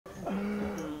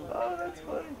That's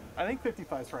fine. I think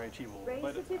 55 is probably achievable, Raise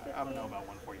but to 250. I don't know about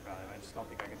 145. I just don't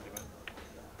think I can do it.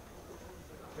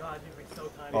 God, you'd be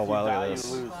so tiny. Oh, wow, look at You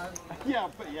this. lose. Yeah,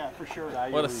 but yeah, for sure.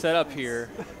 What a setup here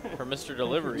for Mr.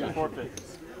 Delivery. Forfeit.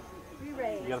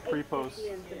 Re-raise. You got a pre-post.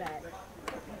 850 into that.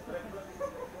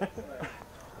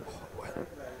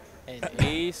 And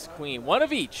ace, queen. One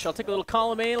of each. I'll take a little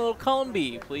column A and a little column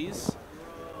B, please.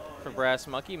 For Brass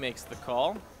Monkey makes the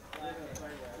call.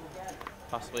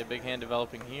 Possibly a big hand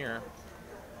developing here.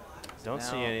 Don't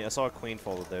see any. I saw a queen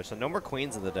folded there, so no more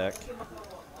queens in the deck.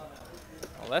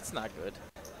 Well, that's not good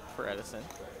for Edison.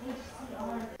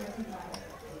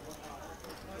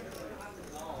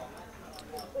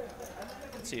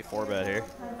 Let's see a 4-bet here.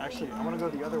 Actually, I want to go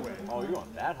the other way. Oh, you're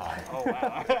going that high. Oh,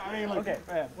 wow. I mean, look. Okay,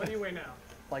 Man. what do you weigh now?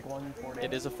 Like 140.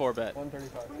 It is a 4-bet.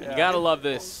 135. You gotta love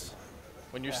this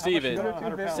when you're Steven, much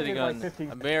you go? sitting Like on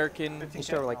 15. American You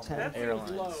start with like 10. That seems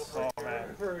Airlines. low Oh,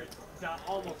 man. for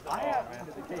almost I have.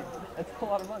 That's a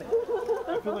lot of money.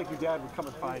 I feel like your dad would come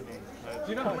and find me. Do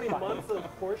you know how many months of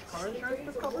Porsche car insurance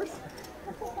this covers?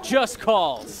 Just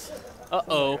calls.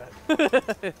 Uh-oh.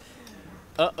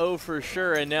 Uh-oh for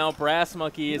sure, and now Brass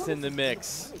Monkey is in the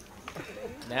mix.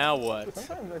 Now what?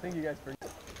 Sometimes I think you guys forget.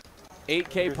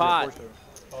 8K pot.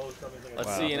 Oh, Let's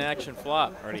Wow. see an action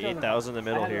flop. Already 8,000 in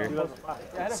the middle here.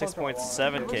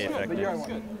 6.7K effective.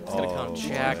 It's going to come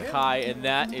jack high, and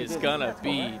that is going to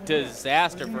be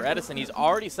disaster for Edison. He's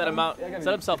already set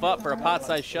himself up for a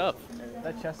pot-size shove.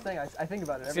 That chest thing, I think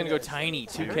about it. He's going to go tiny,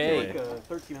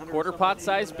 2K. Quarter pot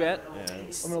size bet. Yeah,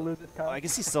 I'm gonna lose this I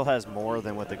guess he still has more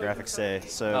than what the graphics say.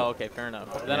 So Oh, okay, fair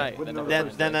enough.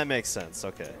 then that makes sense.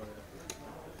 Okay.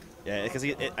 Yeah, because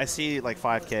I see like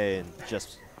 5K and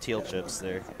just teal chips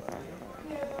there.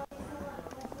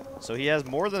 So he has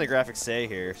more than the graphics say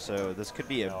here. So this could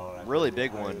be a really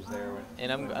big one.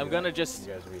 And I'm going to just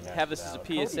have this as a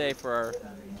PSA for our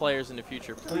players in the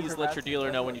future. Please let your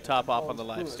dealer know when you top off on the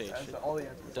live stage.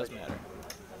 It does matter.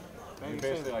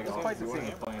 Basically, like, you want to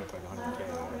get playing for like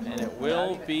 100K. And it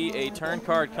will be a turn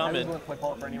card coming.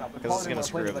 Because it's going to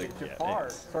screw everything. Yeah,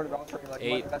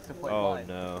 8. Oh,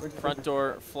 no. Front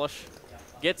door flush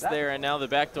gets there, and now the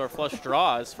back door flush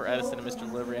draws for Edison and Mr.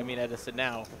 Delivery. I mean, Edison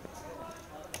now.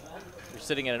 You're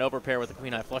sitting in an overpair with a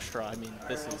queen-high flush draw. I mean,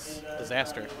 this is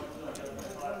disaster.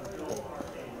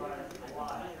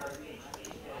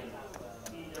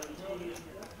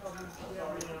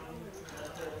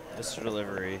 Mr.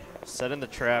 Delivery setting the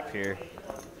trap here.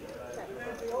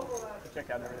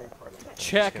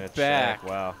 Check Gonna back. check.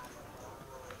 Wow.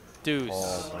 Deuce.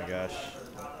 Oh my gosh.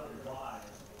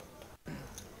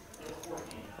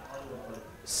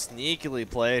 Sneakily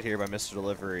played here by Mr.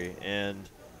 Delivery, and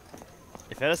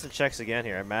if Edison checks again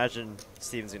here, I imagine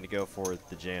Steven's going to go for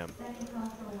the jam,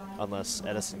 unless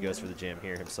Edison goes for the jam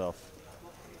here himself.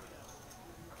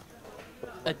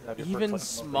 An even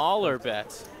smaller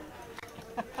bet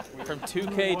from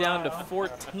 2K down to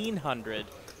 1,400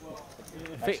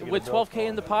 with 12K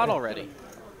in the pot already.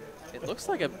 It looks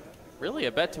like really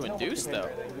a bet to induce, though.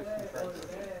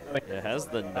 It has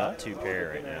the nut 2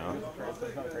 pair right now.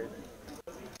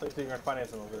 So you're going to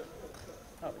finance them over it.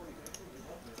 Oh.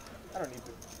 I don't need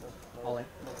to. All in.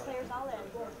 Players all in.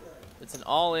 It's an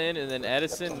all-in, and then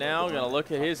Edison now going to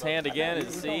look at his hand again and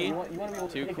see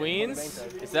 2 queens.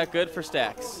 Is that good for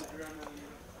stacks?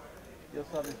 You'll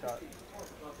still have your shot.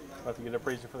 I'll have to get an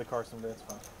appraiser for the car someday. It's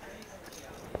fine.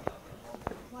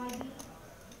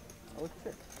 Oh, look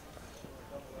at it.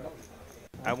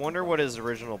 I wonder what his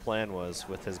original plan was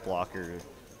with his blocker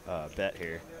bet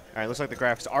here. All right, looks like the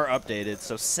graphics are updated,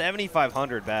 so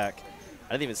 7,500 back.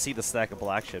 I didn't even see the stack of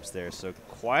black chips there, so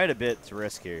quite a bit to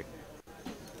risk here.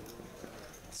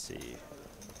 Let's see.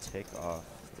 Take off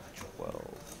the 12.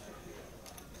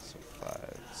 So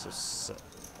 5. So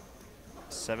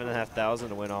 7,500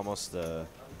 to win almost a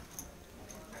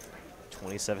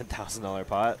 $27,000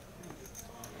 pot.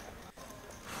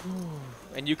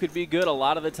 And you could be good a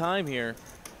lot of the time here.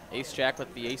 Ace-Jack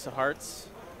with the ace of hearts.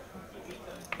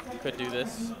 Could do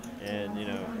this. And, you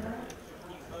know,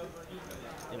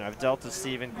 I've dealt with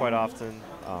Steven quite often.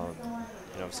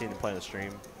 I've seen him play on the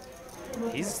stream.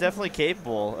 He's definitely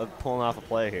capable of pulling off a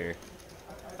play here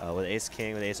with ace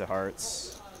king, with ace of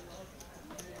hearts.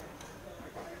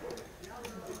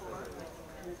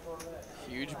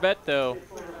 Huge bet, though.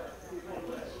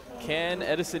 Can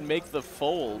Edison make the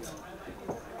fold?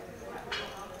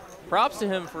 Props to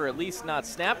him for at least not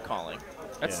snap calling.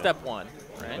 That's step one,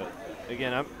 right? But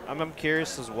again, I'm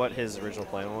curious as what his original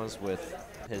plan was with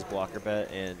his blocker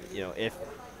bet, and if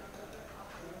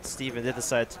Steven did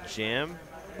decide to jam,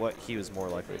 what he was more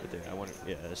likely to do. I wonder.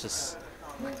 Yeah, it's just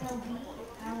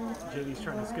JD's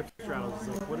trying to skip straddles.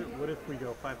 He's like, what if we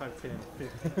go 5, 5, 10,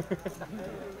 50?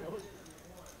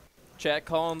 Chat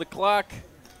calling the clock.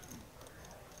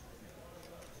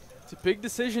 It's a big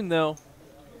decision, though.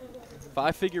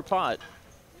 5-figure pot.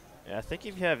 Yeah, I think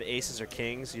if you have aces or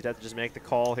kings, you'd have to just make the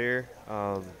call here.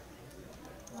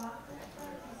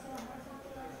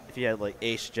 If you had like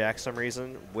ace jack some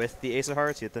reason with the ace of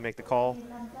hearts, you have to make the call.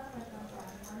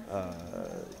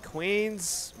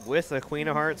 Queens with a queen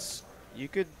of hearts, you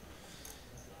could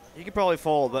probably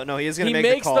fold, but no, he is going to make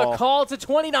the call. He makes the call. It's a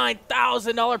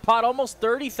 $29,000 pot, almost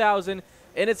 $30,000,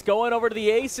 and it's going over to the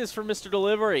aces for Mr.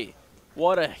 Delivery.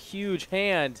 What a huge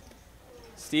hand.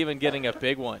 Steven getting a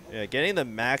big one. Yeah, getting the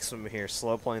maximum here,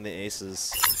 slow playing the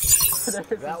aces. That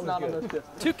was good.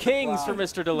 2 kings for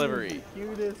Mr. Delivery.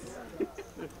 Cutest.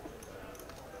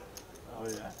 Oh,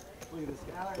 yeah. Look at this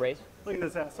guy. Raise? Look at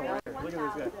this asshole right here. Look at this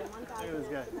guy. Look at this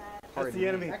guy. That's the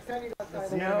enemy. That's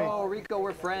the enemy. No, Rico,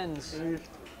 we're friends.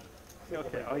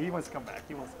 Okay. Oh, he wants to come back.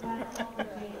 He wants to come back.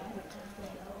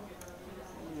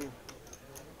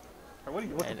 What are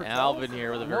you looking And for? Alvin Alvin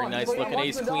here with a very nice looking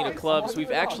ace queen of clubs.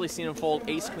 We've actually seen him fold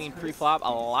ace queen pre-flop a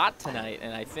lot tonight,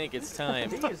 and I think it's time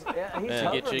to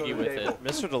get jiggy with it.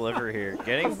 Mr. Delivery here,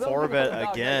 getting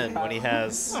 4-bet again when he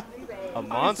has a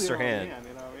monster hand.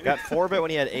 Got 4-bet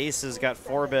when he had aces, got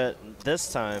 4-bet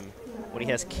this time when he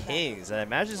has kings. I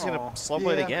imagine he's going to slow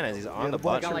play it again as he's on the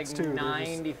button. Got like 95 You're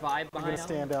behind going to him.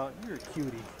 stand out. You're a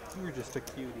cutie. You're just a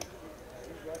cutie.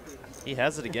 He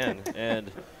has it again, and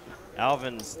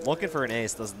Alvin's looking for an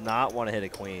ace, does not want to hit a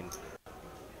queen.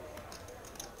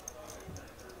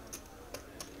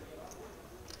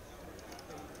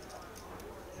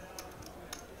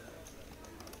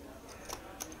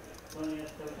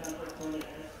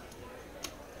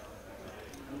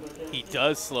 He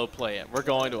does slow play it. We're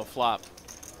going to a flop.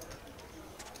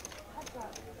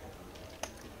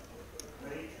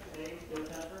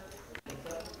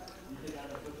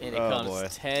 And it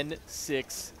comes 10,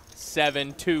 6,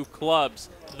 7, 2 clubs.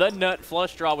 The nut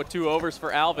flush draw with 2 overs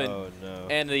for Alvin. Oh, no.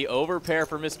 And the over pair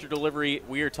for Mr. Delivery.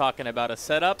 We are talking about a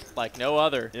setup like no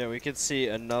other. Yeah, we could see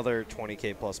another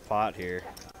 20K plus pot here.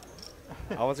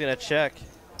 I was going to check.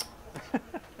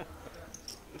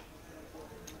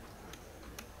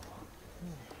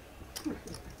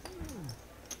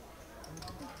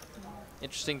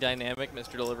 Interesting dynamic,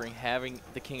 Mr. Delivering having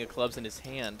the king of clubs in his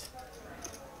hand.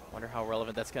 Wonder how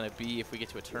relevant that's going to be if we get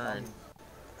to a turn.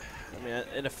 I mean,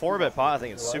 in a 4-bet pot, I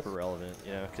think it's super relevant,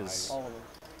 you know, because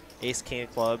ace king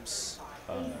of clubs,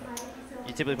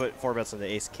 you typically put 4-bets into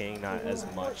ace king, not as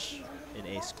much in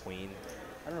ace queen.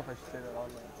 I don't know if I should say that on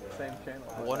the same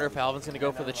channel. I wonder if Alvin's going to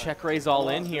go for the check raise all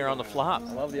in here on the flop.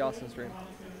 I love the Austin stream.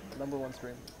 #1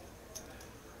 stream.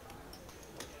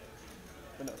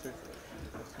 But no, seriously.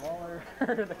 The smaller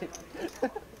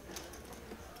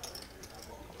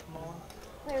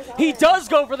He does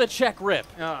go for the check rip.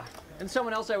 And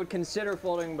someone else I would consider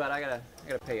folding, but I gotta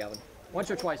pay Alvin. Once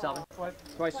or twice, Alvin?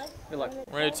 Twice. Good luck.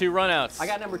 We're at 2 runouts. I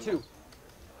got number 2.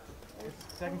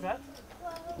 Second set?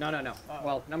 No.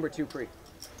 Well, number 2 pre.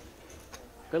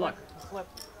 Good luck. Flip.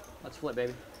 Let's flip,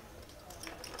 baby.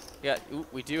 Yeah, ooh,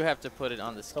 we do have to put it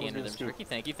on the scanner. There, Mr. Ricky.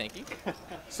 Thank you.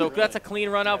 So that's a clean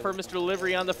run out for Mr.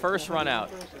 Delivery on the first run out.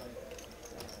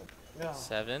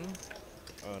 7.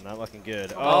 Oh, not looking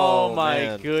good. Oh my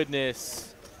man.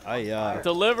 goodness.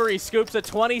 Delivery scoops a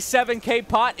 27K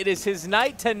pot. It is his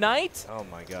night tonight. Oh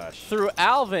my gosh. Through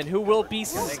Alvin, who will be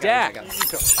stacked. Like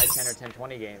a 10 or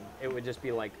 10-20 game, it would just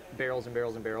be like barrels and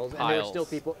barrels and barrels. And there are still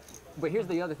people. But here's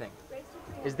the other thing,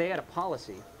 is they had a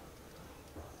policy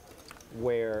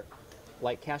where,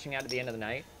 like cashing out at the end of the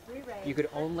night, you could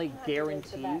only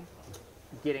guarantee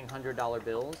getting $100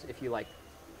 bills if you like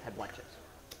had black chips.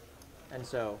 And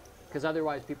so, because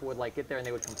otherwise people would like get there and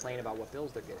they would complain about what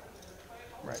bills they're getting.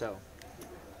 Right. So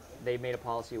they made a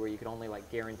policy where you could only like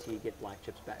guarantee get black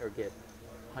chips back or get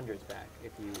hundreds back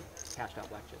if you cashed out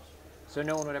black chips. So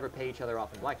no one would ever pay each other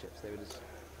off in black chips. They would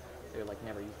like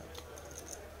never use them.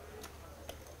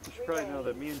 You should probably know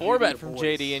that me and 4-bet from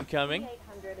JD incoming.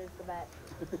 800 is the bet.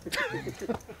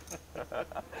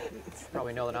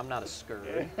 Probably know that I'm not a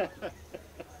scurry. That's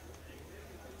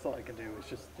all I can do is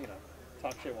just, you know,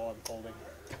 talk shit while I'm folding.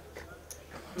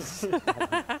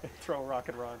 Throw rock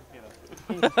and run, you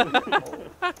know.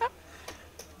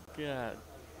 God.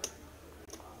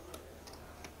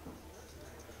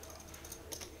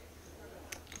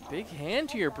 Big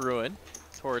hand here, Bruin,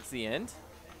 towards the end.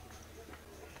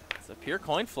 It's a pure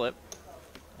coin flip.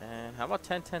 And how about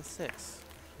 10-10-6?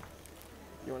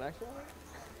 You want action?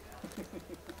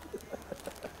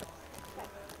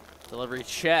 Delivery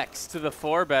checks to the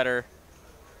 4-better.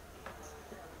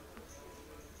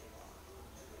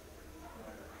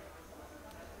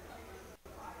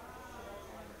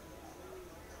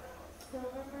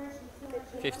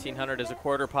 $1,500 is a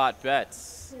quarter pot bet.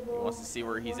 He wants to see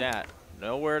where he's at.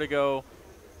 Nowhere to go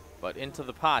but into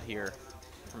the pot here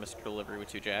for Mr. Delivery with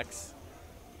 2 jacks.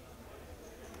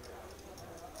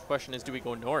 Question is, do we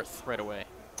go north right away?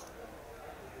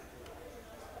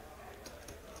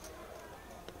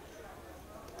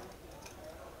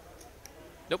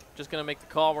 Nope, just going to make the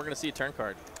call. We're going to see a turn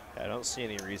card. I don't see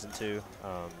any reason to.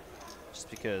 Just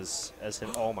because as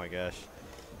him, oh my gosh.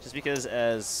 Just because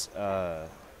as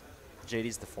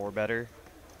JD's the 4-better,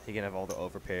 he can have all the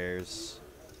overpairs.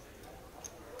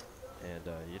 And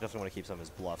you definitely want to keep some of his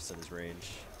bluffs in his range.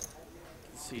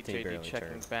 See Take JD barely checking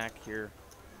turn. back here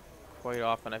quite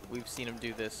often. We've seen him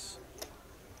do this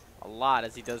a lot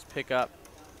as he does pick up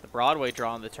the Broadway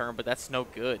draw on the turn, but that's no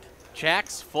good.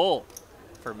 Jack's full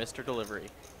for Mr. Delivery.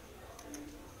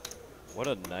 What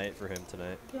a night for him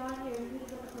tonight.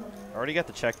 Already got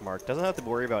the check mark. Doesn't have to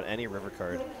worry about any river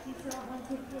card.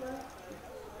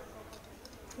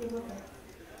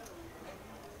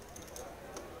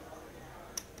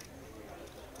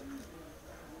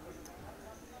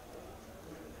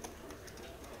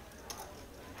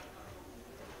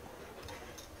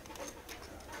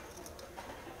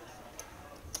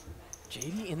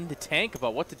 JD in the tank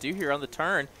about what to do here on the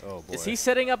turn. Oh boy. Is he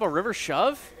setting up a river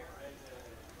shove?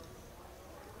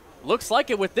 Looks like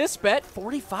it with this bet.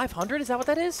 4,500, is that what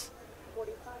that is?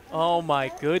 Oh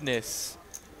my goodness.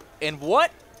 And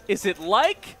what is it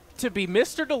like to be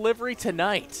Mr. Delivery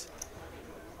tonight?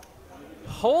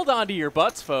 Hold on to your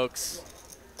butts, folks.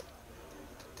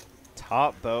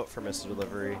 Top boat for Mr.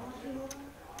 Delivery.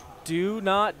 Do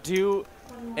not do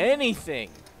anything,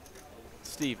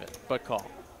 Steven, but call.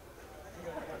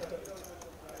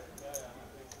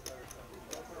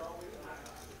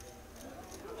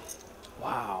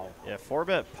 Wow. Yeah,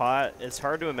 4-bet pot. It's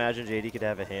hard to imagine JD could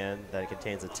have a hand that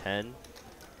contains a 10.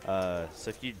 So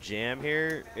if you jam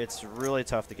here, it's really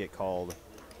tough to get called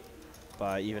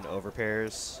by even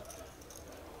overpairs.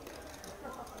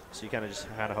 So you kind of just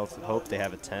hope they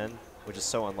have a 10, which is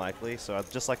so unlikely. So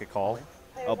I'd just like a call.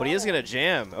 Oh, but he is going to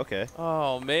jam. Okay.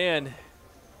 Oh, man.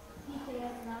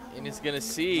 And he's going to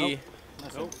see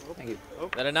Thank you.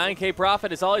 that a 9K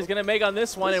profit is all he's going to make on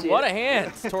this one. And what a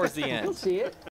hand towards the end. You'll see it.